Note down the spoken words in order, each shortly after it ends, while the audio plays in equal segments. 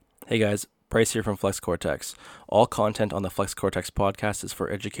Hey guys, Bryce here from Flex Cortex. All content on the Flex Cortex podcast is for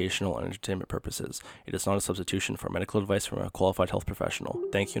educational and entertainment purposes. It is not a substitution for medical advice from a qualified health professional.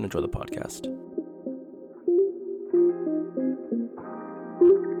 Thank you and enjoy the podcast.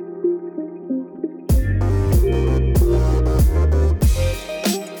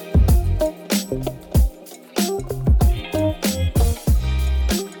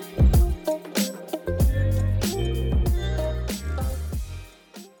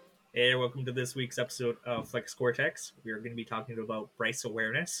 Hey, welcome to this week's episode of Flex Cortex. We are going to be talking about Bryce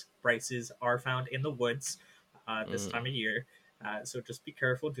awareness. Bryces are found in the woods this time of year, so just be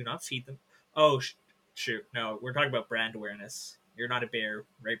careful. Do not feed them. Oh, shoot. No, we're talking about brand awareness. You're not a bear,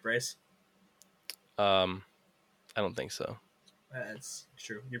 right, Bryce? I don't think so. That's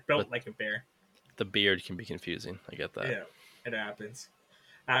true. You're built like a bear. The beard can be confusing. I get that. Yeah, it happens.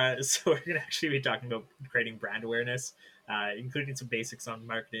 So we're going to actually be talking about creating brand awareness, including some basics on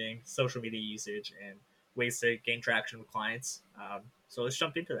marketing, social media usage, and ways to gain traction with clients. So let's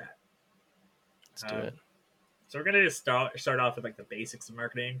jump into that. Let's do it. So we're going to just start off with like the basics of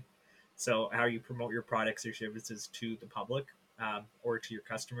marketing. So how you promote your products or services to the public, or to your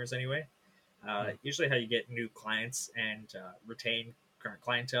customers anyway. Usually how you get new clients and retain current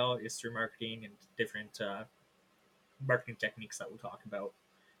clientele is through marketing and different marketing techniques that we'll talk about.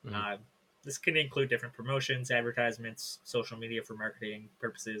 This can include different promotions, advertisements, social media for marketing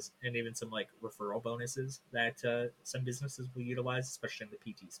purposes, and even some like referral bonuses that some businesses will utilize, especially in the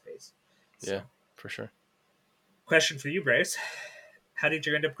PT space. So, Yeah, for sure. question for you, Bryce. How did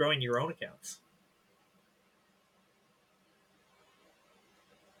you end up growing your own accounts?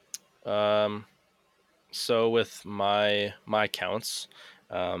 So with my accounts,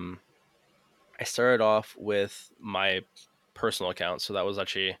 I started off with my personal account, so that was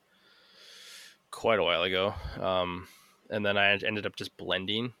actually quite a while ago. And then I ended up just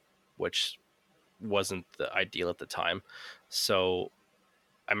blending, which wasn't the ideal at the time. So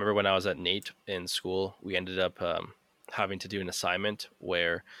I remember when I was at NAIT in school, we ended up having to do an assignment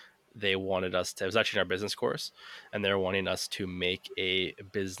where they wanted us to, it was actually in our business course, and they were wanting us to make a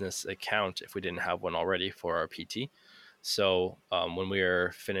business account if we didn't have one already for our PT. So when we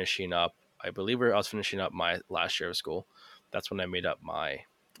were finishing up, I was finishing up my last year of school. That's when I made up my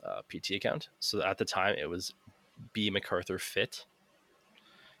PT account. So at the time it was B MacArthur Fit.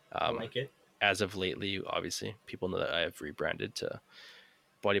 I like it. As of lately, obviously, people know that I have rebranded to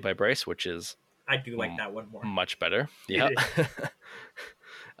Body by Bryce, which is I do like that one more. much better. Yeah.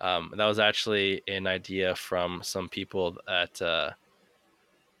 That was actually an idea from some people at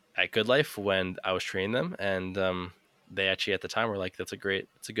Good Life when I was training them, and they actually at the time were like, "It's a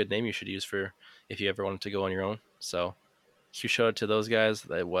good name you should use for if you ever wanted to go on your own." So you showed it to those guys.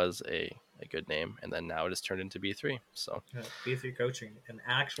 That was a good name, and then now it has turned into B3. So B3 Coaching, an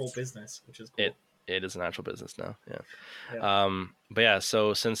actual business, which is cool. It is an actual business now. Yeah. Yeah. But yeah,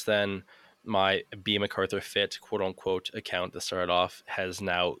 so since then, my B MacArthur Fit quote unquote account that started off has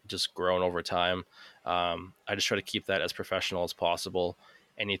now just grown over time. I just try to keep that as professional as possible.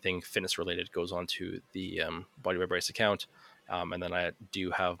 Anything fitness related goes onto the Body by Bryce account, and then I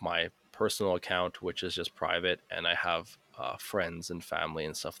do have my personal account, which is just private, and I have friends and family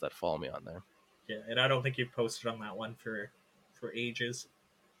and stuff that follow me on there. Yeah, and I don't think you've posted on that one for ages.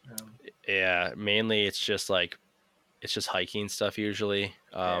 Yeah, mainly it's just hiking stuff usually,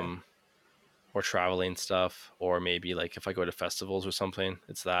 or traveling stuff, or maybe like if I go to festivals or something,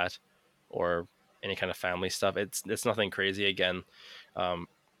 it's that, or any kind of family stuff. It's nothing crazy. Again,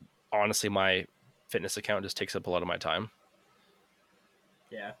 honestly, my fitness account just takes up a lot of my time.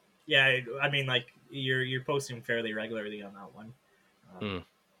 Yeah. I mean, like you're posting fairly regularly on that one,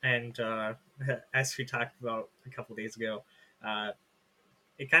 and as we talked about a couple days ago,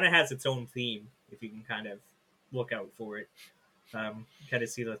 it kind of has its own theme. If you can kind of look out for it, kind of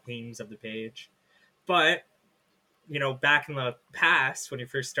see the themes of the page. But back in the past when you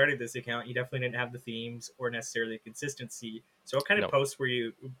first started this account, you definitely didn't have the themes or necessarily consistency. So what kind of posts were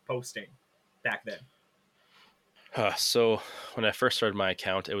you posting back then? So when I first started my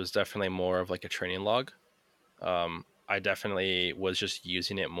account, it was definitely more of like a training log. I definitely was just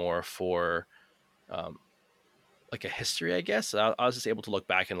using it more for like a history, I guess. I was just able to look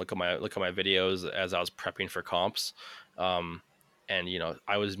back and look at my videos as I was prepping for comps. And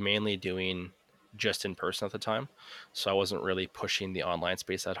I was mainly doing just in person at the time, so I wasn't really pushing the online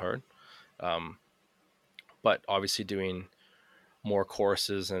space that hard. But obviously doing more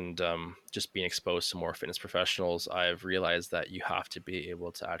courses and just being exposed to more fitness professionals, I've realized that you have to be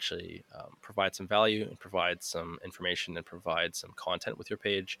able to actually provide some value and provide some information and provide some content with your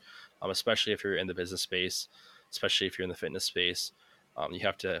page, especially if you're in the business space, especially if you're in the fitness space. You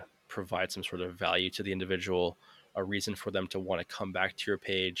have to provide some sort of value to the individual, a reason for them to want to come back to your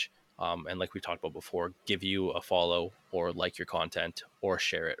page, and like we talked about before, give you a follow or like your content or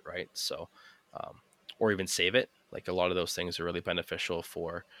share it, right? So, um, or even save it. Like a lot of those things are really beneficial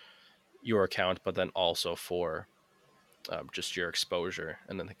for your account, but then also for just your exposure.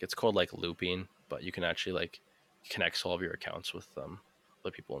 And then it's called like looping, but you can actually like connect all of your accounts with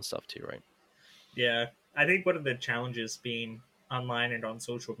other people and stuff too, right? Yeah, I think one of the challenges being online and on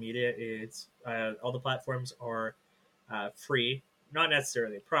social media is all the platforms are free. Not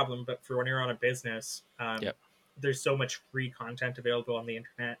necessarily a problem, but for when you're on a business, Yep. there's so much free content available on the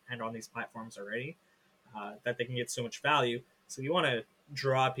internet and on these platforms already that they can get so much value. So you want to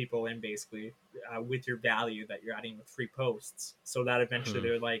draw people in basically with your value that you're adding with free posts, so that eventually Hmm.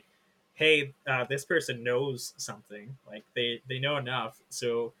 they're like, "Hey, this person knows something. Like they know enough."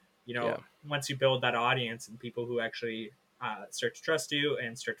 So Yeah. once you build that audience and people who actually start to trust you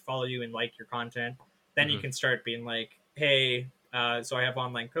and start to follow you and like your content, then you Hmm. can start being like, "Hey, so I have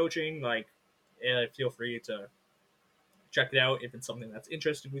online coaching. Like, feel free to check it out if it's something that's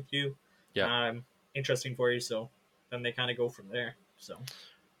interested with you, Yeah. um, interesting for you." So then they kind of go from there. So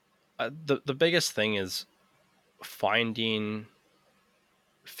The biggest thing is finding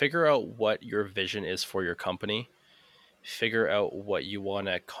figure out what your vision is for your company, figure out what you want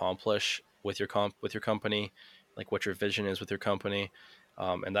to accomplish with your company, like what your vision is with your company,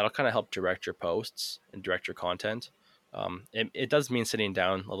 and that'll kind of help direct your posts and direct your content. It does mean sitting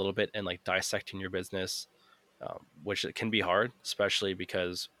down a little bit and like dissecting your business, which it can be hard, especially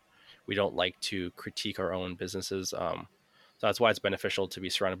because we don't like to critique our own businesses. So that's why it's beneficial to be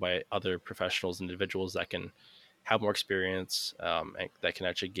surrounded by other professionals, individuals that can have more experience, and that can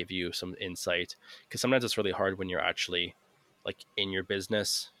actually give you some insight. Because sometimes it's really hard when you're actually like in your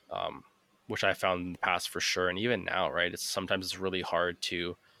business, which I found in the past for sure, and even now, right? It's really hard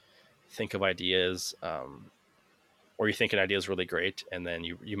to think of ideas. Or you think an idea is really great, and then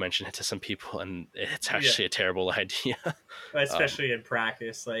you mention it to some people, and it's yeah, actually a terrible idea. um, especially in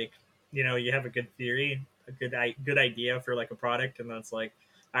practice, like you have a good theory, a good idea for like a product, and then it's like,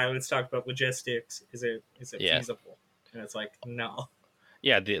 all right, let's talk about logistics. Is it yeah, feasible? And it's like, no.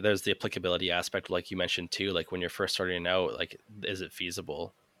 yeah, there's the applicability aspect, like you mentioned too. Like when you're first starting out, like is it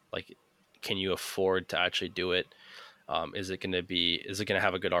feasible? Like, can you afford to actually do it? Is it going to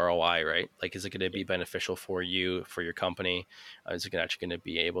have a good ROI, right? Like, is it going to Yeah, be beneficial for you, for your company? Is it actually going to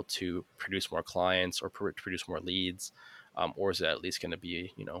be able to produce more clients or produce more leads? Or is it at least going to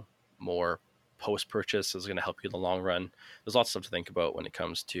be, more post purchase? Is it going to help you in the long run? There's lots of stuff to think about when it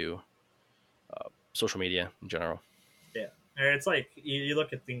comes to social media in general. yeah. And it's like you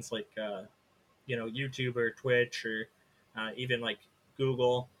look at things like YouTube or Twitch or even like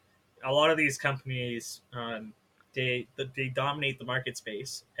Google. A lot of these companies, they dominate the market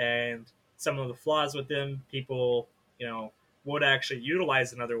space, and some of the flaws with them, people you know would actually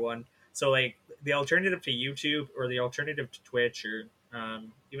utilize another one. So like the alternative to YouTube or the alternative to Twitch or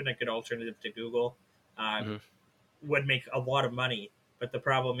even a good alternative to Google uh, Hmm. would make a lot of money. But the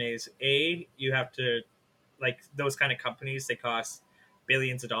problem is, a you have to like those kind of companies. They cost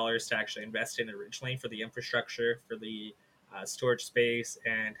billions of dollars to actually invest in originally for the infrastructure, for the storage space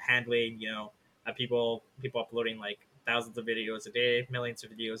and handling. People uploading like thousands of videos a day, millions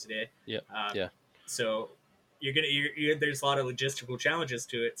of videos a day. Yeah. Um, Yeah. so there's a lot of logistical challenges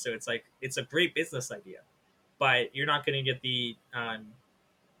to it. So it's like it's a great business idea, but you're not going to get the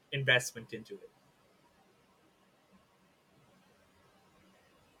investment into it.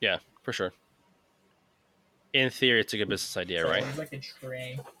 Yeah, for sure. In theory, it's a good business idea, Sorry, right? there's like a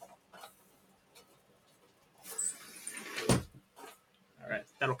train. All right,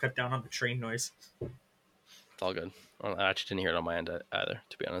 that'll cut down on the train noise. It's all good. Well, I actually didn't hear it on my end either,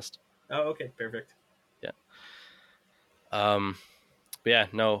 to be honest. Oh, okay, perfect. Yeah. Um, but yeah,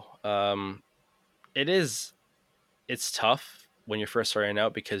 no. It is. It's tough when you're first starting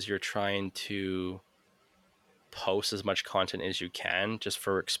out because you're trying to post as much content as you can just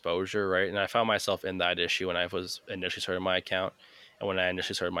for exposure, right? And I found myself in that issue when I was initially starting my account and when I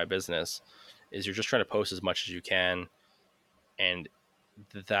initially started my business. Is you're just trying to post as much as you can, and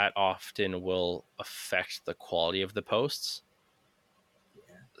that often will affect the quality of the posts.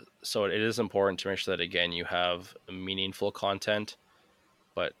 Yeah, So it is important to make sure that again you have meaningful content,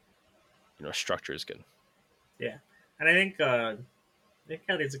 but structure is good. yeah, and I think that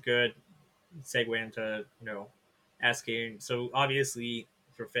is a good segue into asking. So obviously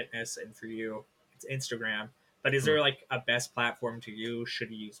for fitness and for you, it's Instagram. But is Mhm. there like a best platform to use?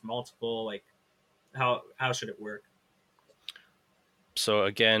 Should you use multiple? Like how should it work? So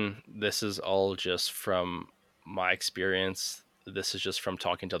again, this is all just from my experience. this is just from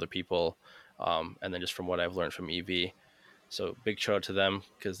talking to other people, and then just from what I've learned from EV. So big shout out to them,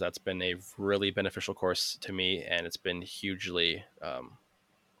 because that's been a really beneficial course to me, and it's been hugely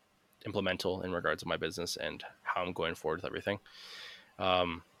implemental in regards to my business and how I'm going forward with everything.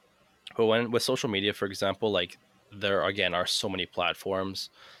 Um, but when with social media, for example, like there again are so many platforms,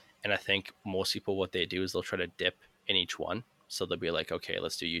 and I think most people what they do is they'll try to dip in each one. So they'll be like, okay,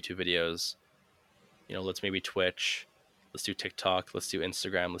 let's do YouTube videos, let's maybe Twitch, let's do TikTok, let's do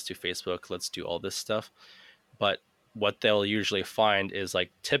Instagram, let's do Facebook, let's do all this stuff. But what they'll usually find is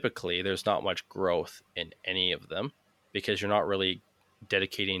like typically there's not much growth in any of them, because you're not really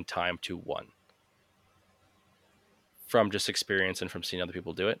dedicating time to one, from just experience and from seeing other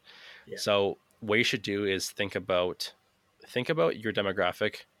people do it. Yeah. So what you should do is think about your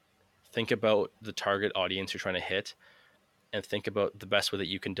demographic, think about the target audience you're trying to hit, and think about the best way that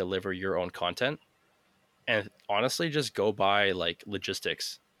you can deliver your own content. And honestly, just go by like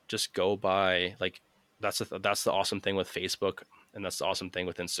logistics. Just go by like that's the awesome thing with Facebook, and that's the awesome thing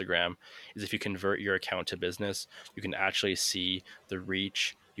with Instagram, is if you convert your account to business, you can actually see the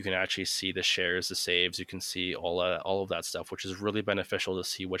reach, you can actually see the shares, the saves, you can see all of that stuff, which is really beneficial to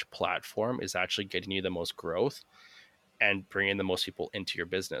see which platform is actually getting you the most growth and bringing the most people into your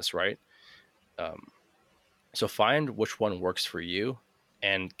business, right? Um, so find which one works for you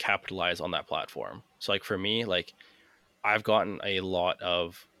and capitalize on that platform. So like for me, like I've gotten a lot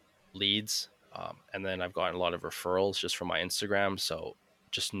of leads, and then I've gotten a lot of referrals just from my Instagram. So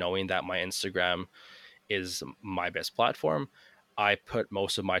just knowing that my Instagram is my best platform, I put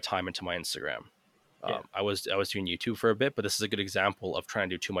most of my time into my Instagram. Yeah. I was doing YouTube for a bit, but this is a good example of trying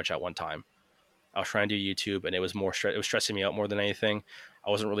to do too much at one time. I was trying to do YouTube, and it was it was stressing me out more than anything. I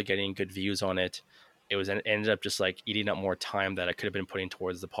wasn't really getting good views on it. It ended up just like eating up more time that I could have been putting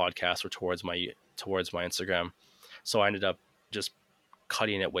towards the podcast or towards my Instagram. So I ended up just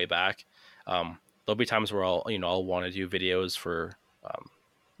cutting it way back. There'll be times where I'll want to do videos for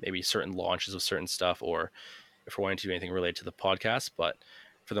maybe certain launches of certain stuff, or if we're wanting to do anything related to the podcast. But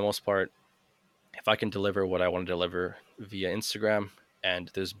for the most part, if I can deliver what I want to deliver via Instagram,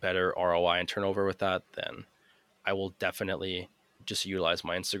 and there's better ROI and turnover with that, then I will definitely just utilize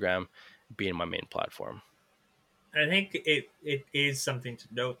my Instagram being my main platform. I think it is something to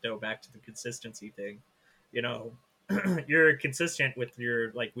note though, back to the consistency thing. You know, you're consistent with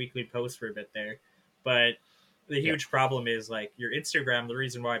your like weekly posts for a bit there, but the Yep. huge problem is like your Instagram. The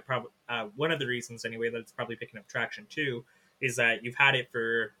reason why probably one of the reasons anyway that it's probably picking up traction too is that you've had it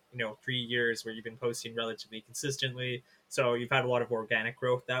for 3 years where you've been posting relatively consistently. So you've had a lot of organic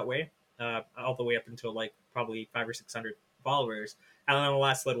growth that way, all the way up until like probably 500 or 600 followers, and then the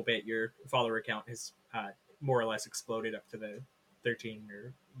last little bit your follower count has more or less exploded up to the 13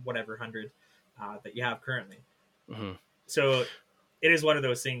 or whatever hundred that you have currently. Mm-hmm. So it is one of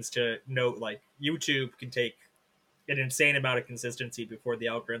those things to note. Like YouTube can take an insane amount of consistency before the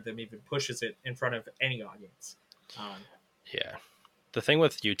algorithm even pushes it in front of any audience. Um, Yeah. The thing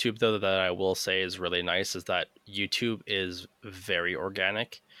with YouTube, though, that I will say is really nice is that YouTube is very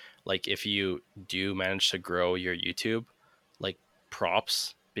organic. Like, if you do manage to grow your YouTube, like,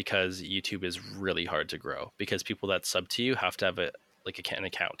 props, because YouTube is really hard to grow, because people that sub to you have to have an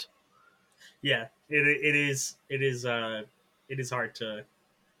account. yeah, it is hard to,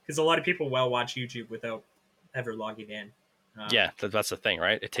 because a lot of people will watch YouTube without ever logging in. Um, Yeah, that's the thing,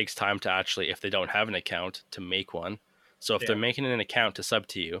 right? It takes time to actually, if they don't have an account, to make one. So if they're yeah, making an account to sub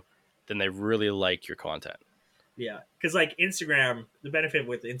to you, then they really like your content. yeah, because like Instagram, the benefit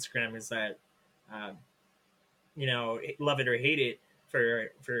with Instagram is that um, love it or hate it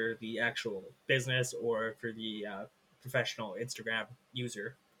for the actual business or for the professional Instagram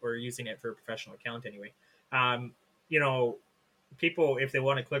user or using it for a professional account anyway. Um, you know, people if they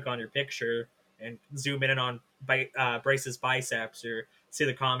want to click on your picture and zoom in on Bryce's biceps or see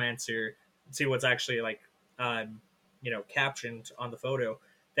the comments or see what's actually like captioned on the photo,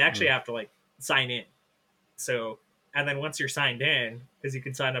 they actually Mm. have to like sign in. So, and then once you're signed in, because you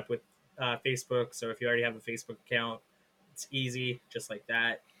can sign up with Facebook. So if you already have a Facebook account, it's easy, just like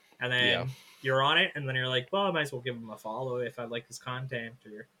that. And Yeah, then you're on it, and then you're like, well, I might as well give him a follow if I like his content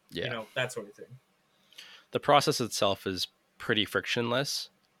or, yeah. that sort of thing. The process itself is pretty frictionless,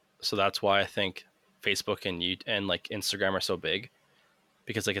 so that's why I think Facebook and like Instagram are so big,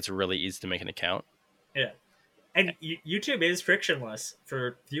 because like it's really easy to make an account. Yeah. And YouTube is frictionless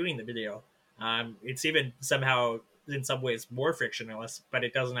for viewing the video. It's even somehow, in some ways, more frictionless, but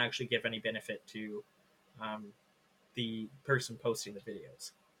it doesn't actually give any benefit to um, the person posting the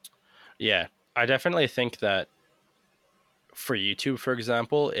videos. Yeah, I definitely think that for YouTube, for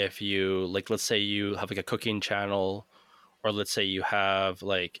example, if you like, let's say you have like a cooking channel, or let's say you have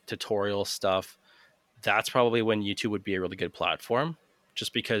like tutorial stuff, that's probably when YouTube would be a really good platform,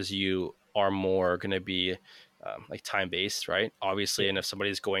 just because you are more going to be like time based, right? Obviously, Yeah, and if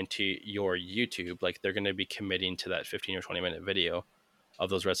somebody's going to your YouTube, like they're going to be committing to that 15 or 20-minute video of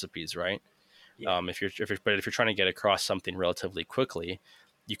those recipes, right? yeah, If you're trying to get across something relatively quickly,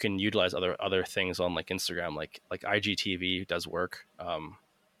 you can utilize other things on like Instagram, like IGTV does work,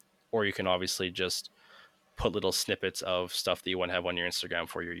 or you can obviously just put little snippets of stuff that you want to have on your Instagram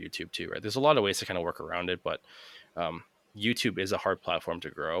for your YouTube too, right? There's a lot of ways to kind of work around it, but um, YouTube is a hard platform to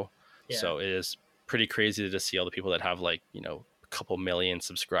grow. yeah. So it is pretty crazy to see all the people that have like, a couple million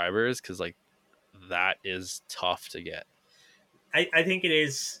subscribers, because like that is tough to get. I think it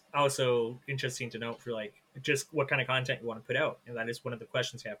is also interesting to note for like just what kind of content you want to put out, and that is one of the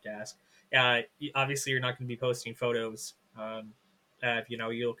questions you have to ask. Obviously, you're not going to be posting photos of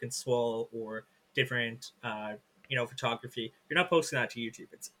you looking swole or different photography. You're not posting that to YouTube.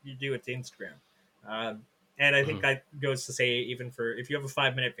 You do it to Instagram, um, and I think Mhm. that goes to say even for if you have a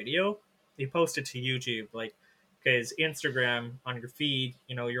 5 minute video, you post it to YouTube like because Instagram on your feed,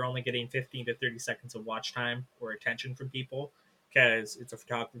 you're only getting 15 to 30 seconds of watch time or attention from people because it's a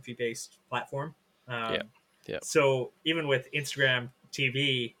photography based platform. Yeah. Um, Yeah. so even with Instagram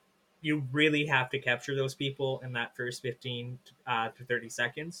TV, you really have to capture those people in that first 15 to 30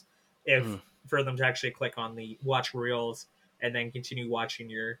 seconds if Mhm. for them to actually click on the watch reels and then continue watching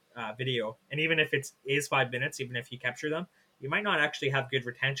your video. And even if is 5 minutes, even if you capture them, you might not actually have good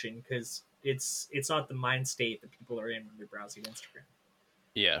retention because it's not the mind state that people are in when they're browsing Instagram.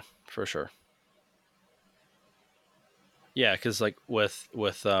 Yeah, for sure. Yeah, because like with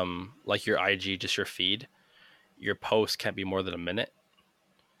like your IG, just your feed, your post can't be more than a minute.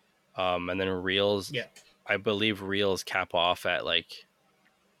 And then reels, Yeah, I believe reels cap off at like,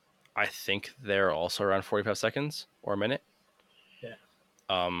 I think they're also around 45 seconds or a minute. yeah,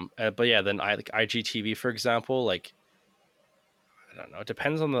 But yeah, then I like IGTV, for example, like I don't know, it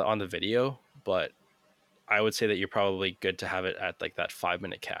depends on the video, but I would say that you're probably good to have it at like that 5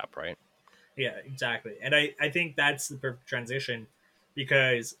 minute cap, right? yeah, exactly. And I think that's the perfect transition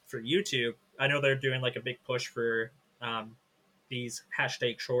because for YouTube, I know they're doing like a big push for um, these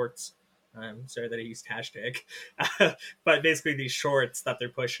hashtag shorts. Sorry that I used hashtag, but basically these shorts that they're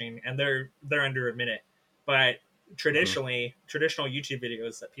pushing, and they're under a minute. But Hmm. traditional YouTube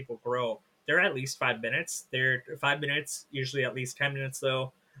videos that people grow, they're at least 5 minutes. They're 5 minutes, usually at least 10 minutes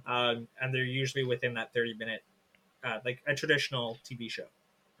though, and they're usually within that 30 minute, like a traditional TV show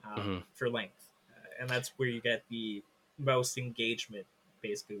Hmm. for length, and that's where you get the most engagement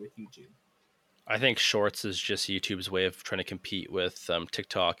basically with YouTube. I think Shorts is just YouTube's way of trying to compete with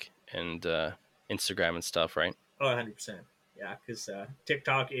TikTok and Instagram and stuff, right? Oh, 100%. Yeah, because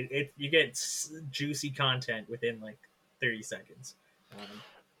TikTok, you get juicy content within like 30 seconds. Um,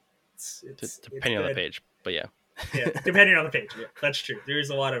 it's Depending on the good. page, but yeah, Yeah, depending on the page. Yeah, that's true. There's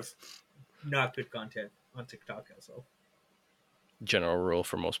a lot of not good content on TikTok as well. general rule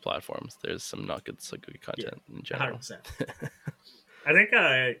for most platforms. There's some not good, so good Yeah, content in general. 100%. I think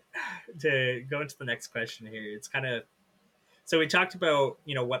to go into the next question here, it's kind of so we talked about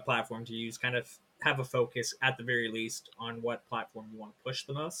what platform to use, kind of have a focus at the very least on what platform you want to push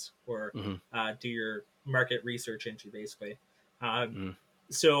the most, or Hmm. do your market research into basically. Um, Hmm.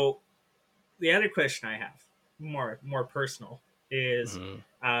 so the other question I have, more personal, is Hmm.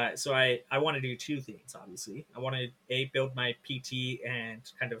 so I want to do two things. Obviously, I want to build my PT and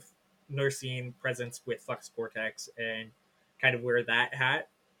kind of nursing presence with Flux Cortex and kind of wear that hat,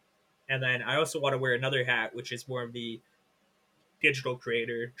 and then I also want to wear another hat, which is more of the digital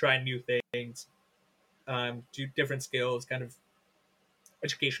creator, trying new things, do different skills, kind of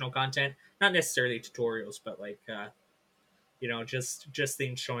educational content, not necessarily tutorials, but like just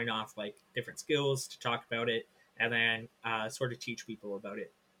things showing off like different skills to talk about it, and then sort of teach people about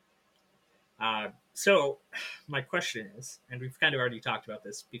it. So my question is, and we've kind of already talked about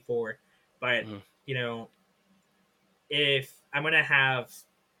this before, but Hmm. you know, if I'm gonna have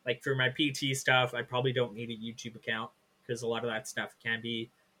like for my PT stuff, I probably don't need a YouTube account because a lot of that stuff can be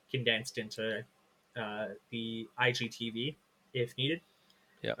condensed into the IGTV if needed.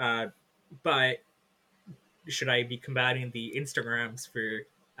 Yeah. Uh, but should I be combating the Instagrams for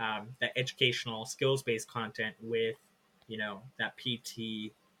that educational skills based content with, that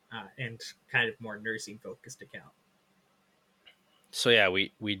PT and kind of more nursing focused account? So yeah,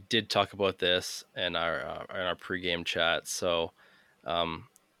 we did talk about this in our pregame chat. So um,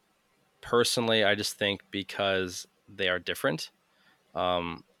 personally, I just think because they are different,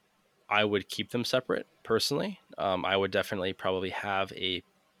 um, I would keep them separate. Personally, I would definitely probably have a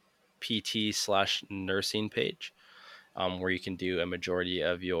PT slash nursing page, where you can do a majority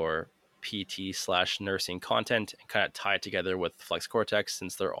of your PT/nursing content and kind of tie it together with Flex Cortex,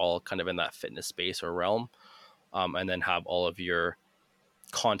 since they're all kind of in that fitness space or realm. And then have all of your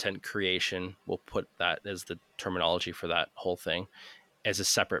content creation, we'll put that as the terminology for that whole thing, as a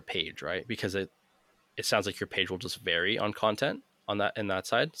separate page, right? Because it sounds like your page will just vary on content on that in that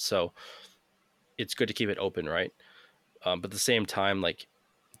side. So it's good to keep it open, right? But at the same time, like,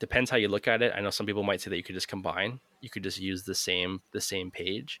 depends how you look at it. I know some people might say that you could just combine, you could just use the same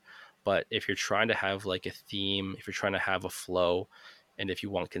page. But if you're trying to have like a theme, if you're trying to have a flow, and if you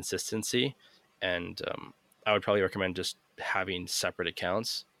want consistency, and I would probably recommend just having separate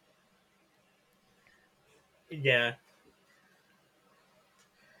accounts. Yeah,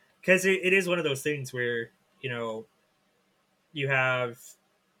 because it is one of those things where you know you have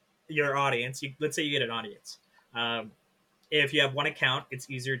your audience. Let's say you get an audience. Um, if you have one account, it's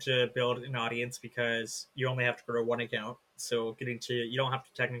easier to build an audience because you only have to grow one account. So you don't have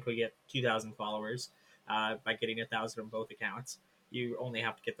to technically get 2,000 followers by getting 1,000 on both accounts. You only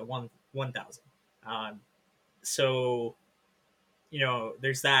have to get the 1,000. Um, so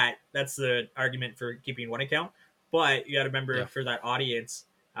there's that. That's the argument for keeping one account. But you got to remember Yeah. for that audience,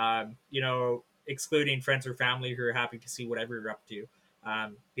 excluding friends or family who are happy to see whatever you're up to,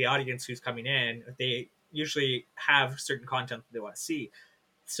 the audience who's coming in, they usually have certain content that they want to see.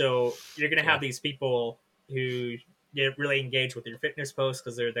 So you're going to Yeah. have these people who get really engaged with your fitness posts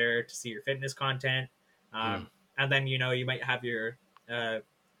because they're there to see your fitness content. Mm. And then, you might have your uh,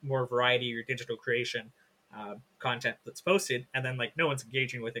 more variety, your digital creation content that's posted, and then like no one's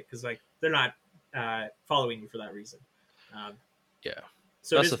engaging with it because like they're not following you for that reason. Um, Yeah.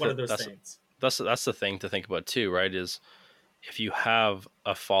 so it That's is the one th- of those that's things. that's the thing to think about too, right? Is if you have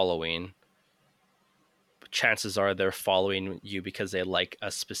a following, chances are they're following you because they like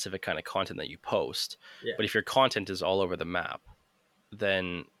a specific kind of content that you post. Yeah, But if your content is all over the map,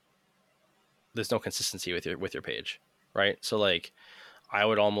 then there's no consistency with your page, right? So like I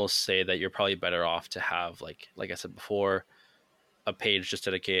would almost say that you're probably better off to have like I said before, a page just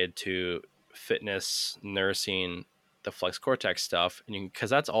dedicated to fitness, nursing, the Flex Cortex stuff, and because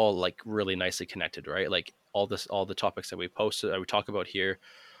that's all like really nicely connected, right? Like all the topics that we posted that we talk about here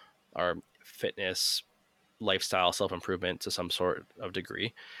are fitness, lifestyle, self improvement to some sort of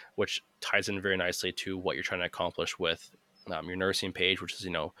degree, which ties in very nicely to what you're trying to accomplish with your nursing page, which is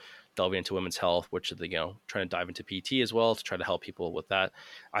delving into women's health, which is trying to dive into PT as well to try to help people with that.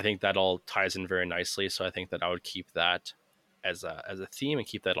 I think that all ties in very nicely, so I think that I would keep that as a theme and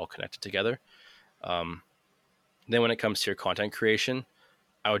keep that all connected together. Um, then when it comes to your content creation,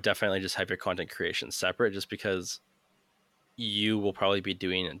 I would definitely just have your content creation separate, just because you will probably be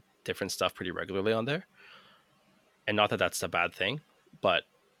doing different stuff pretty regularly on there. And not that that's a bad thing, but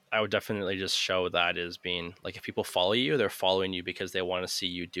I would definitely just show that as being like, if people follow you, they're following you because they want to see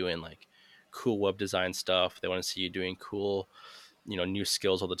you doing like cool web design stuff. They want to see you doing cool, new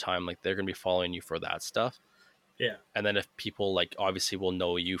skills all the time. Like, they're going to be following you for that stuff. yeah, And then if people like obviously will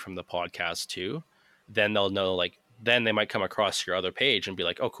know you from the podcast too, then they'll know, like, then they might come across your other page and be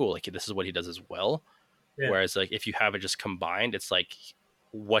like, oh cool, like this is what he does as well. yeah, Whereas like if you have it just combined, it's like,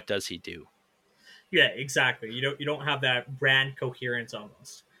 what does he do? yeah. Exactly. You don't have that brand coherence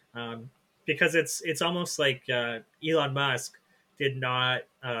almost, um, because it's almost like Elon Musk did not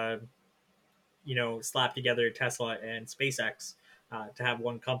slap together Tesla and SpaceX to have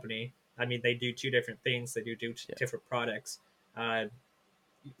one company. I mean, they do two different things. They do Yeah. different products. Uh,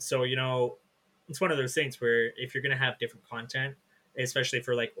 so it's one of those things where if you're going to have different content, especially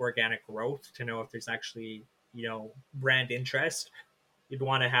for like organic growth, to know if there's actually brand interest, you'd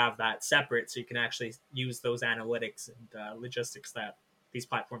want to have that separate so you can actually use those analytics and logistics that these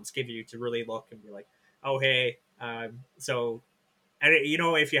platforms give you to really look and be like, oh hey, so and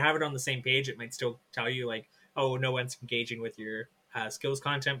if you have it on the same page, it might still tell you like, oh, no one's engaging with your skills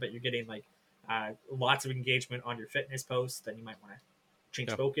content, but you're getting like lots of engagement on your fitness posts. Then you might want to change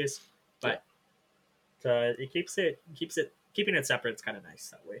Yeah. focus. Yeah. But it keeping it separate. It's kind of nice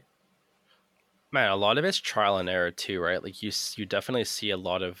that way. Man, a lot of it's trial and error too, right? Like you definitely see a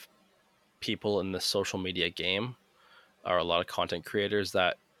lot of people in the social media game, or a lot of content creators,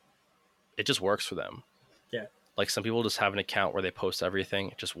 that it just works for them. Yeah, Like, some people just have an account where they post everything,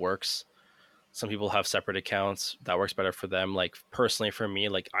 it just works. Some people have separate accounts that works better for them. Like, personally for me,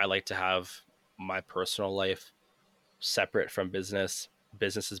 like, I like to have my personal life separate from business.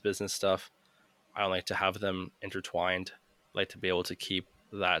 Business is business stuff. I don't like to have them intertwined. I like to be able to keep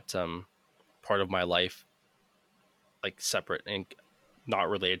that part of my life like separate and not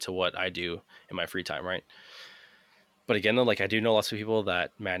related to what I do in my free time, right? But again, though, like, I do know lots of people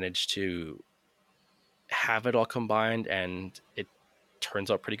that manage to have it all combined and it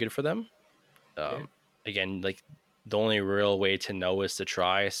turns out pretty good for them. Yeah. um, Again, like the only real way to know is to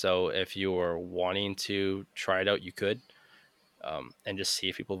try. So if you were wanting to try it out, you could, and just see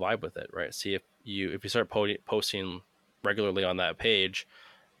if people vibe with it, right? See if you start posting regularly on that page,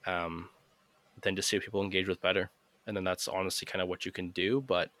 um, then just see if people engage with better, and then that's honestly kind of what you can do.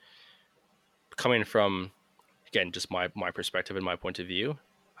 But coming from, again, just my perspective and my point of view,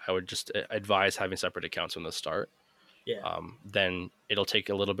 I would just advise having separate accounts from the start. Yeah. Then it'll take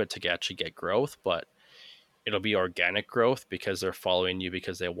a little bit to actually get growth, but it'll be organic growth because they're following you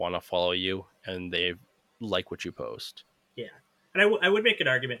because they want to follow you and they like what you post. Yeah. And I would make an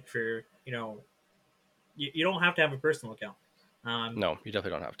argument for, you don't have to have a personal account. Um, No, you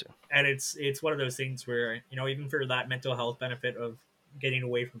definitely don't have to. and it's one of those things where, even for that mental health benefit of getting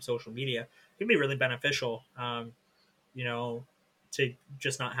away from social media, it can be really beneficial. You know, to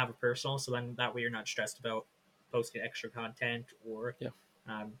just not have a personal, so then that way you're not stressed about posting extra content or, Yeah.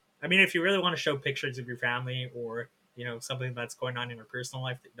 um, I mean, if you really want to show pictures of your family or something that's going on in your personal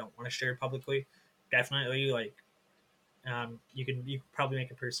life that you don't want to share publicly, definitely like, you could probably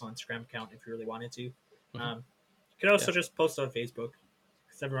make a personal Instagram account if you really wanted to. Hmm. You could also Yeah. just post on Facebook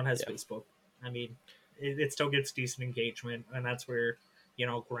because everyone has Yeah. Facebook. I mean, it still gets decent engagement, and that's where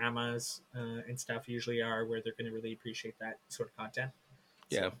grandmas and stuff usually are, where they're going to really appreciate that sort of content.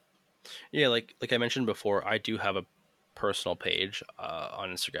 Yeah. So Yeah. Like I mentioned before, I do have a personal page on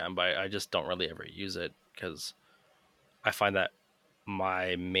Instagram, but I just don't really ever use it because I find that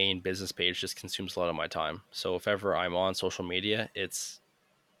my main business page just consumes a lot of my time. So if ever I'm on social media, it's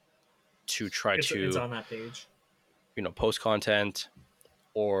to try it's to, on that page. post content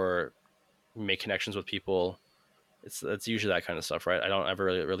or make connections with people. It's usually that kind of stuff, right? I don't ever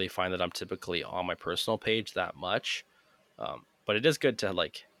really find that I'm typically on my personal page that much. But it is good to,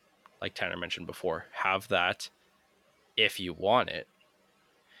 like Tanner mentioned before, have that if you want it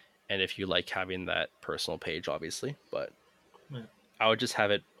and if you like having that personal page, obviously. But Yeah. I would just have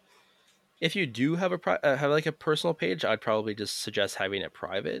it. If you do have have like a personal page, I'd probably just suggest having it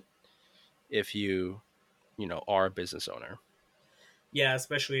private if you are a business owner. Yeah,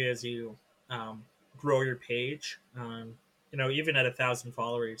 especially as you grow your page. Even at 1,000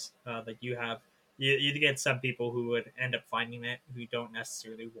 followers, like you get some people who would end up finding it who don't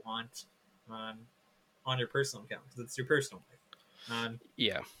necessarily want um, on their personal account because it's your personal life.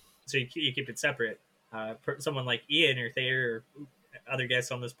 Yeah. So you keep it separate. Someone like Ian or Thayer or other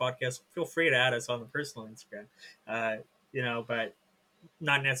guests on this podcast, feel free to add us on the personal Instagram. But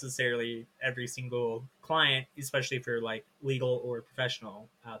not necessarily every single client, especially for like legal or professional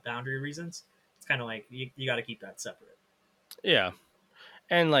boundary reasons. It's kind of like you got to keep that separate. Yeah.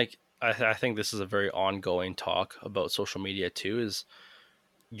 And like I think this is a very ongoing talk about social media too, is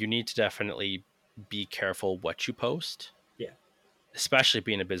you need to definitely be careful what you post, Yeah, especially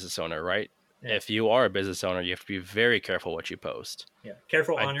being a business owner, right? yeah, If you are a business owner, you have to be very careful what you post. yeah.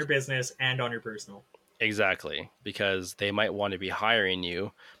 Careful I on your business and on your personal. Exactly, because they might want to be hiring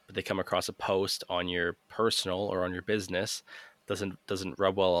you, but they come across a post on your personal or on your business doesn't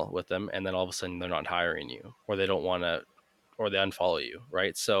rub well with them, and then all of a sudden they're not hiring you, or they don't want to, or they unfollow you,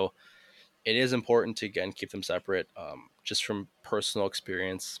 right? So it is important to again keep them separate. Just from personal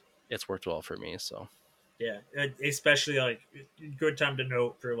experience, it's worked well for me. So Yeah, especially like good time to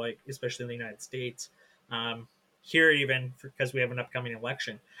note for like especially in the United States. Um, Here even because we have an upcoming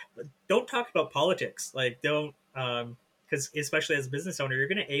election, but don't talk about politics. Like don't because especially as a business owner, you're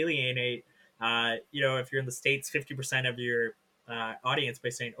going to alienate. If you're in the states, 50% of your audience by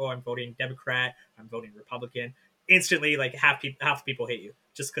saying, "Oh, I'm voting Democrat, I'm voting Republican." Instantly, like half the people hate you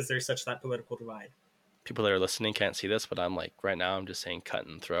just because there's such that political divide. people that are listening can't see this, but I'm like right now I'm just saying cut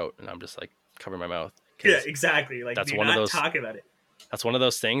and throat, and I'm just like covering my mouth Yeah, because exactly. Like, that's do one of not those talk about it. that's one of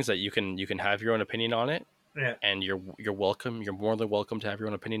those things that you can have your own opinion on it, Yeah, and you're welcome. You're more than welcome to have your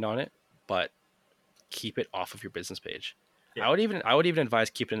own opinion on it, but keep it off of your business page. yeah. I would even advise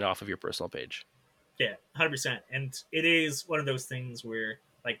keeping it off of your personal page. Yeah, 100%. And it is one of those things where,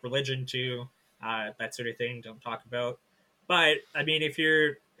 like religion too, that sort of thing, don't talk about. But I mean, if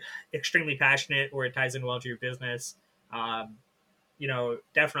you're extremely passionate or it ties in well to your business, um,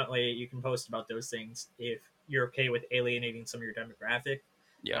 definitely you can post about those things if you're okay with alienating some of your demographic.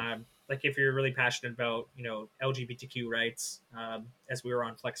 Yeah. Like if you're really passionate about, LGBTQ rights, as we were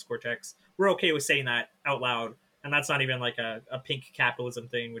on Flex Cortex, we're okay with saying that out loud. And that's not even like a pink capitalism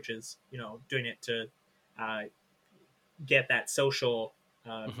thing, which is, doing it to uh, get that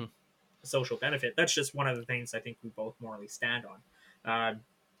um, Hmm. social benefit. That's just one of the things I think we both morally stand on.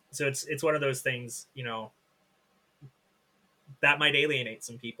 So it's one of those things, that might alienate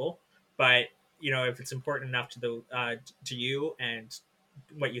some people, but if it's important enough to you and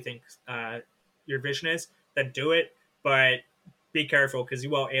what you think your vision is, then do it. But be careful because you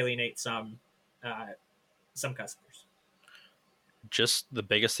will alienate uh, some customers. Just the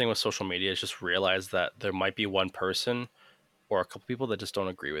biggest thing with social media is just realize that there might be one person or a couple people that just don't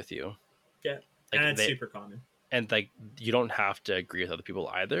agree with you. Yeah, Like and it's they super common. and like you don't have to agree with other people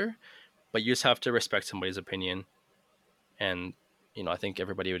either, but you just have to respect somebody's opinion. And I think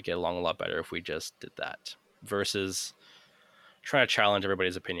everybody would get along a lot better if we just did that versus trying to challenge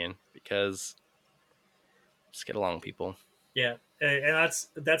everybody's opinion, because just get along, people. Yeah, and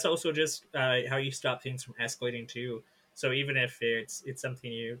that's also just how you stop things from escalating too. So even if it's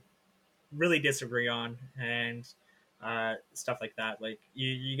something you really disagree on and stuff like that, like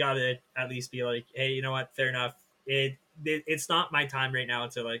you gotta at least be like, hey, you know what? Fair enough. It's not my time right now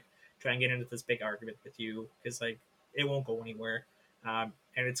to like try and get into this big argument with you because like it won't go anywhere, and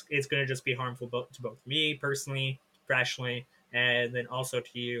it's gonna just be harmful to both me personally, professionally, and then also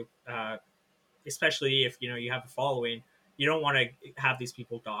to you. Especially if you have a following, you don't want to have these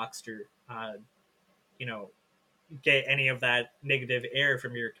people doxxed or you know get any of that negative air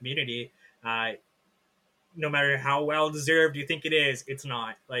from your community. Uh, no matter how well deserved you think it is, it's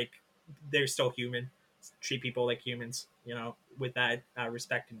not. Like they're still human. Treat people like humans, with that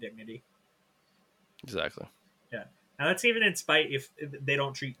respect and dignity. Exactly. Yeah. Now that's even in spite if they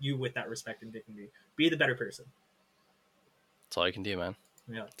don't treat you with that respect and dignity. Be the better person. That's all you can do, man.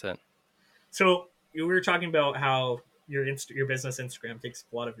 Yeah. That's it. So we were talking about how your business Instagram takes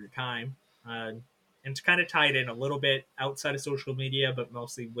a lot of your time, and to kind of tie it in a little bit outside of social media, but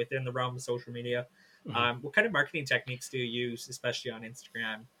mostly within the realm of social media. Mhm. What kind of marketing techniques do you use, especially on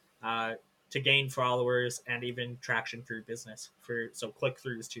Instagram, uh, to gain followers and even traction for your business? So click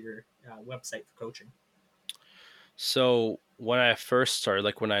throughs to your website for coaching. So when I first started,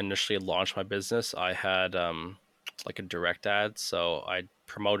 like when I initially launched my business, I had like a direct ad. So I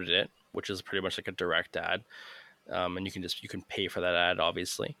promoted it, which is pretty much like a direct ad. And you can pay for that ad,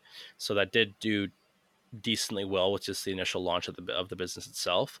 obviously. So that did do decently well with just the initial launch of the business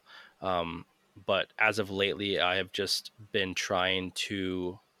itself. Um, but as of lately, I have just been trying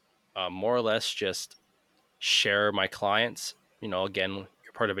to more or less just share my clients. Again,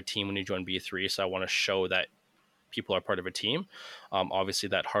 you're part of a team when you join B3, so I want to show that people are part of a team. Obviously,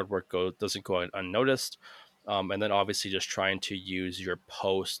 that hard work doesn't go unnoticed. And then obviously just trying to use your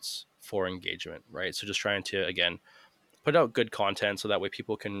posts for engagement, right? So just trying to again put out good content so that way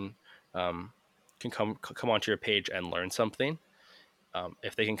people um, can come onto your page and learn something.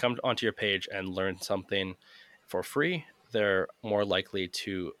 If they can come onto your page and learn something for free, they're more likely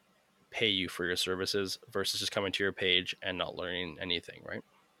to pay you for your services versus just coming to your page and not learning anything, right?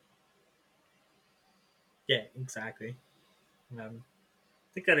 Yeah, exactly. I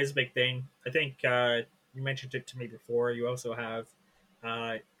think that is a big thing. I think you mentioned it to me before. You also have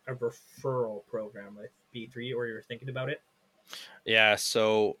a referral program with B3, or you're thinking about it. Yeah.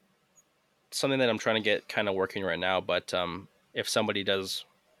 So something that I'm trying to get kind of working right now, but if somebody does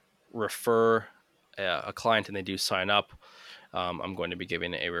refer a client and they do sign up, I'm going to be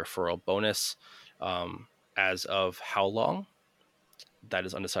giving a referral bonus. As of how long, that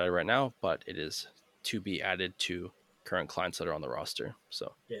is undecided right now, but it is to be added to current clients that are on the roster.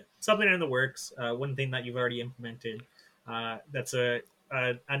 So Yeah, something in the works. One thing that you've already implemented that's a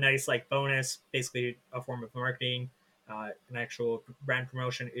nice like bonus, basically a form of marketing, an actual brand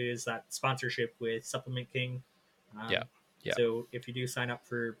promotion is that sponsorship with Supplement King. yeah, Um, yeah, so if you do sign up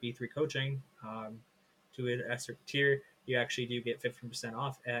for B3 coaching to a certain tier, you actually do get 15%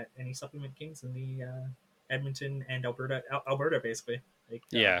 off at any Supplement Kings in the Edmonton and Alberta basically. Like,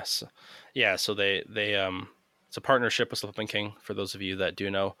 yes, yeah. So it's a partnership with Slip and King. For those of you that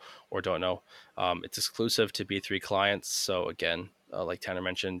do know or don't know, it's exclusive to B3 clients. So again, like Tanner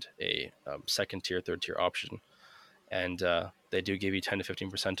mentioned, a second tier, third tier option, and they do give you 10 to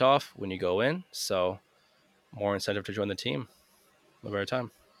 15% off when you go in. So more incentive to join the team. No better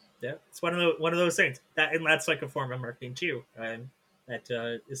time. yeah, it's one of those things and that's like a form of marketing too, and that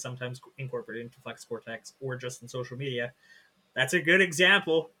is sometimes incorporated into Flex Cortex or just in social media. That's a good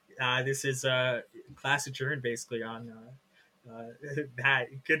example. This is a class adjourned basically on that.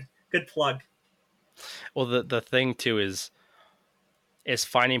 Good plug. Well, the thing too is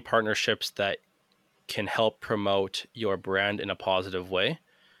finding partnerships that can help promote your brand in a positive way.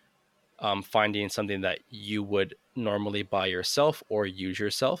 Finding something that you would normally buy yourself or use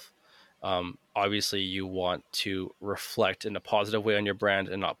yourself. Obviously, you want to reflect in a positive way on your brand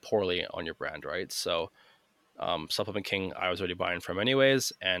and not poorly on your brand, right? So, Supplement King, I was already buying from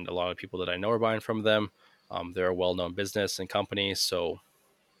anyways, and a lot of people that I know are buying from them. They're a well known business and company, so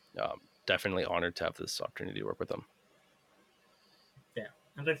definitely honored to have this opportunity to work with them. Yeah,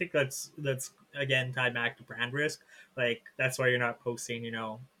 and I think that's again tied back to brand risk. Like that's why you're not posting,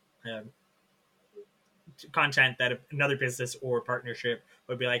 um, content that another business or partnership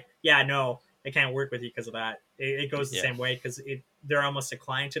would be like, yeah, no, I can't work with you because of that. It goes the Yeah. same way because they're almost a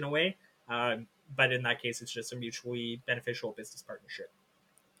client in a way, but in that case, it's just a mutually beneficial business partnership.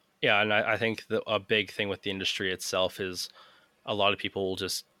 Yeah, and I think a big thing with the industry itself is a lot of people will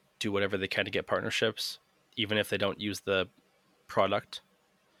just do whatever they can to get partnerships, even if they don't use the product.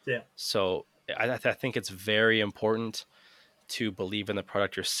 Yeah, So I think it's very important to believe in the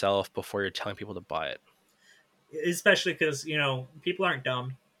product yourself before you're telling people to buy it. especially because people aren't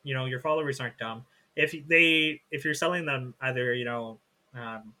dumb. Your followers aren't dumb. If you're selling them either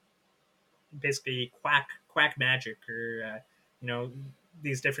um, basically quack magic or you know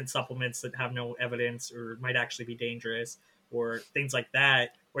these different supplements that have no evidence or might actually be dangerous or things like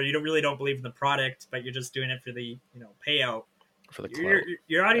that, where you don't believe in the product but you're just doing it for the payout, For the your clout.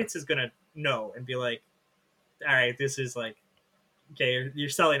 your Yeah. audience is gonna know and be like, all right, this is like, okay, you're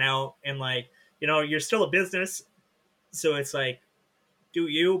selling out, and like you're still a business, so it's like, do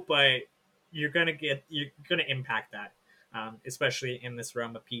you, but you're gonna impact that, especially in this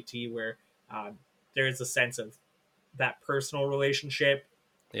realm of PT where um, there is a sense of that personal relationship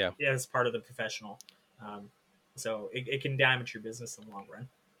Yeah. as part of the professional. Um, so it can damage your business in the long run.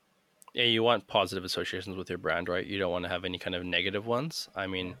 Yeah, you want positive associations with your brand, right? You don't want to have any kind of negative ones. I Yeah.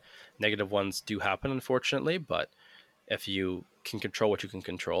 mean, negative ones do happen, unfortunately, but if you can control what you can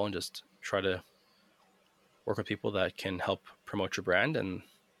control and just try to work with people that can help promote your brand and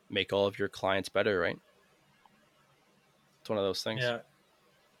make all of your clients better, right? It's one of those things. Yeah.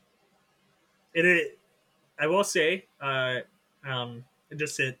 It I will say, um,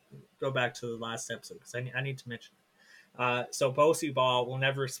 just to go back to the last episode because I need to mention. So Bosu Ball will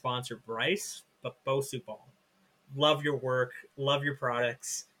never sponsor Bryce, but Bosu Ball, love your work, love your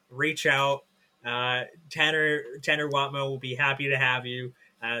products. Reach out. Tanner Watmo will be happy to have you.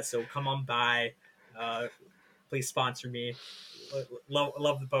 So come on by. Uh, please sponsor me.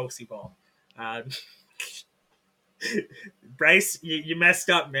 Love the Bosu Ball. Uh, Bryce, you messed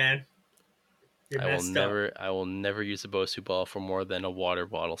up, man. You messed up. I will never use a Bosu ball for more than a water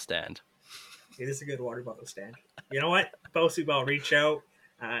bottle stand. It is a good water bottle stand. You know what? Bosu Ball, reach out.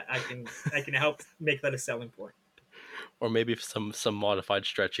 I can help make that a selling point. Or maybe some modified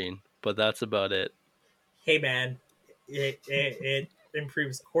stretching, but that's about it. Hey man, it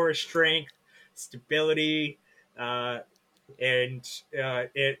improves core strength, stability, uh, and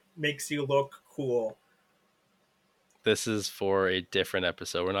it makes you look cool. This is for a different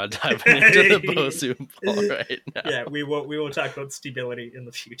episode. We're not diving into the Bosu ball right Yeah, now. we will talk about stability in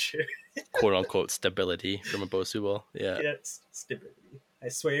the future. Quote unquote stability from a Bosu ball. Yeah. Yes, stability. I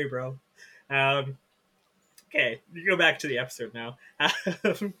swear, bro. Um, okay, you go back to the episode now.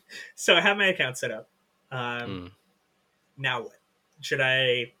 So I have my account set up. Um, Mm. now what? Should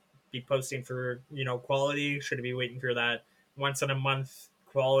I be posting for quality? Should I be waiting for that once in a month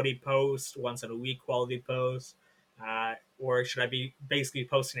quality post, once in a week quality post, or should I be basically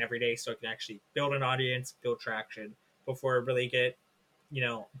posting every day so I can actually build an audience, build traction before I really get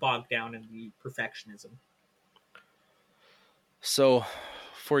bogged down in the perfectionism? So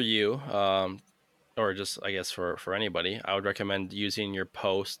for you, or just I guess for anybody, I would recommend using your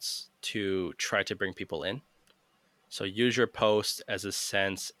posts to try to bring people in. So use your post as a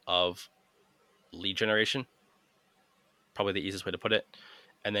sense of lead generation, probably the easiest way to put it.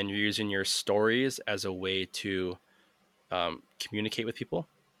 And then you're using your stories as a way to communicate with people.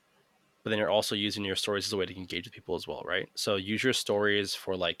 But then you're also using your stories as a way to engage with people as well, right? So use your stories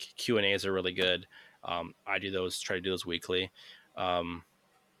for like Q&As are really good. I do those, try to do those weekly. Um,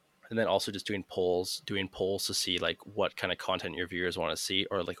 and then also just doing polls to see like what kind of content your viewers want to see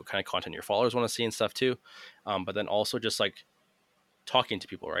or like what kind of content your followers want to see and stuff too. But then also just like talking to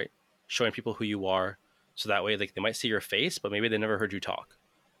people, right? Showing people who you are. So that way, like they might see your face, but maybe they never heard you talk.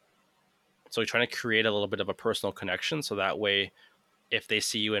 So you're trying to create a little bit of a personal connection. So that way, if they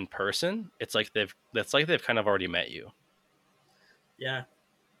see you in person, that's like they've kind of already met you. Yeah,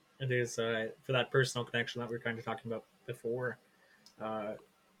 it is for that personal connection that we were kind of talking about before, uh,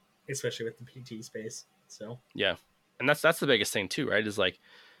 especially with the PT space. So Yeah. And that's the biggest thing too, right? Is like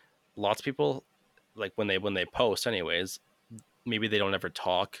lots of people like when they post anyways, maybe they don't ever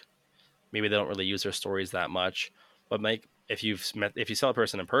talk. Maybe they don't really use their stories that much. But like if you saw a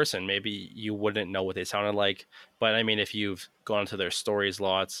person in person, maybe you wouldn't know what they sounded like. But I mean if you've gone to their stories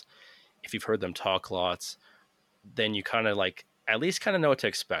lots, if you've heard them talk lots, then you kind of like at least kind of know what to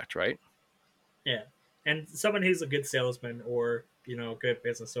expect, right? yeah, and someone who's a good salesman or good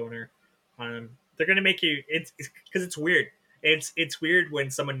business owner They're gonna make you. It's because it's weird. It's weird when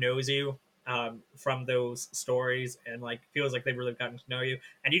someone knows you from those stories and like feels like they've really gotten to know you,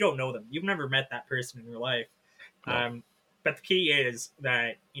 and you don't know them. You've never met that person in your life. No. But the key is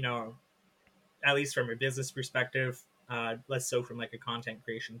that at least from a business perspective, less so from like a content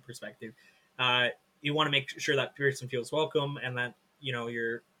creation perspective, uh, you want to make sure that person feels welcome and that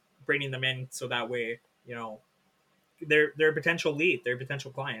you're bringing them in so that way they're a potential lead, they're a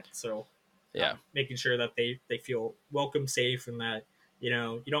potential client. So Yeah. making sure that they feel welcome, safe, and that you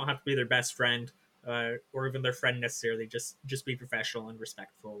don't have to be their best friend or even their friend necessarily. Just be professional and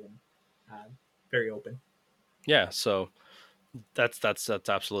respectful and very open. Yeah. So that's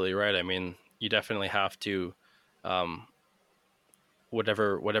absolutely right. I mean, you definitely have to, um,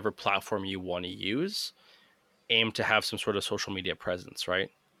 whatever platform you want to use, aim to have some sort of social media presence,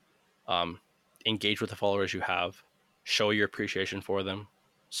 right? Um, Engage with the followers you have, show your appreciation for them,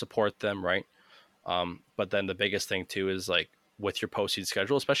 support them, right? But then the biggest thing too is like with your posting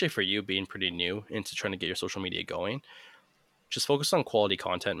schedule, especially for you being pretty new into trying to get your social media going, just focus on quality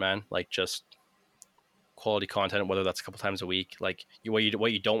content, man. Like just quality content, whether that's a couple times a week. Like what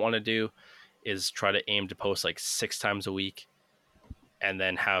you don't want to do is try to aim to post like 6 times a week and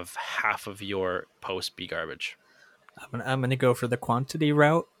then have half of your post be garbage. I'm gonna go for the quantity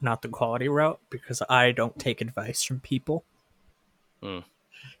route, not the quality route, because I don't take advice from people. Mm.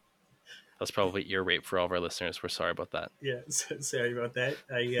 That's probably ear rape for all of our listeners. We're sorry about that. Yeah, sorry about that.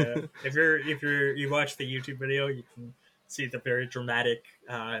 If you watch the YouTube video, you can see the very dramatic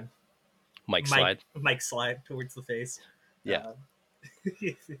Mike slide. Mike slide towards the face. Yeah. Uh,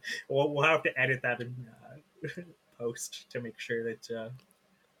 we'll have to edit that in post to make sure that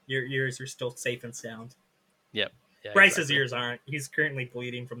your ears are still safe and sound. Yep. Yeah, Bryce's exactly. ears aren't. He's currently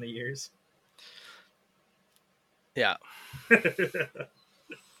bleeding from the ears. Yeah.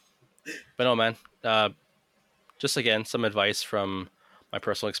 But no, man. Just again, some advice from my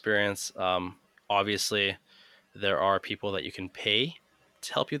personal experience. Obviously, there are people that you can pay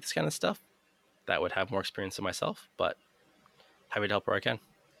to help you with this kind of stuff that would have more experience than myself, but happy to help where I can.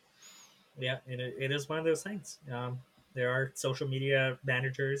 Yeah, it is one of those things. There are social media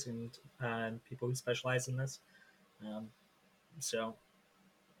managers and people who specialize in this. Um, so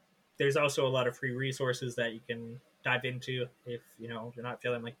there's also a lot of free resources that you can dive into if you're not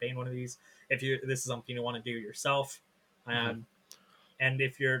feeling like paying one of these. If you this is something you want to do yourself, Mm-hmm. and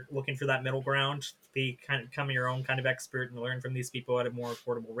if you're looking for that middle ground, become your own kind of expert and learn from these people at a more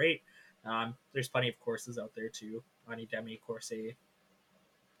affordable rate. There's plenty of courses out there too on Udemy, Coursera,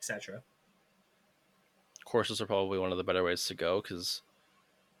 etc. Courses are probably one of the better ways to go because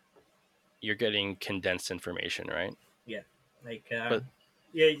you're getting condensed information, right? Yeah, like But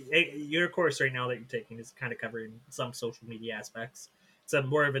yeah, your course right now that you're taking is kind of covering some social media aspects. It's a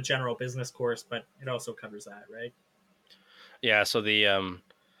more of a general business course, but it also covers that, right? yeah, so the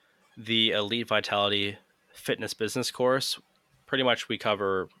Elite Vitality Fitness Business course, pretty much we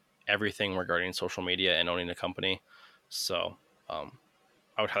cover everything regarding social media and owning a company. So um,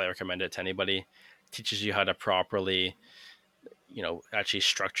 I would highly recommend it to anybody. It teaches you how to properly, actually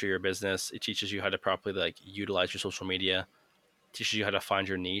structure your business. It teaches you how to properly like utilize your social media. It teaches you how to find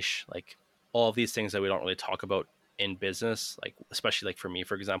your niche. Like all of these things that we don't really talk about in business, like especially like for me,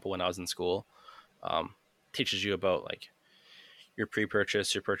 for example, when I was in school, um, teaches you about like your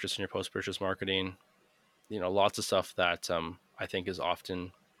pre-purchase, your purchase, and your post-purchase marketing. Lots of stuff that I think is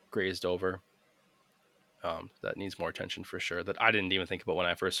often grazed over. That needs more attention for sure. That I didn't even think about when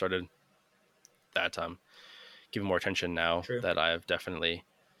I first started. That giving more attention now True. that I've definitely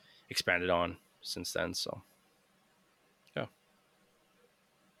expanded on since then. So yeah,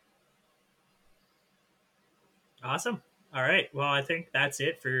 Awesome. All right. Well, I think that's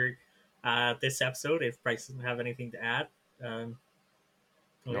it for this episode. If Bryce doesn't have anything to add, well,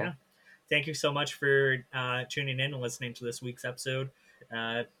 no, yeah. Thank you so much for tuning in and listening to this week's episode.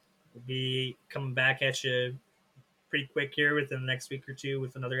 We'll be coming back at you pretty quick here within the next week or two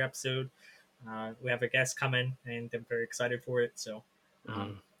with another episode. We have a guest coming, and I'm very excited for it. So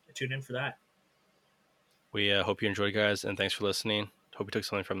mm-hmm. tune in for that. We hope you enjoyed, guys, and thanks for listening. Hope you took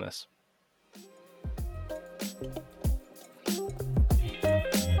something from this.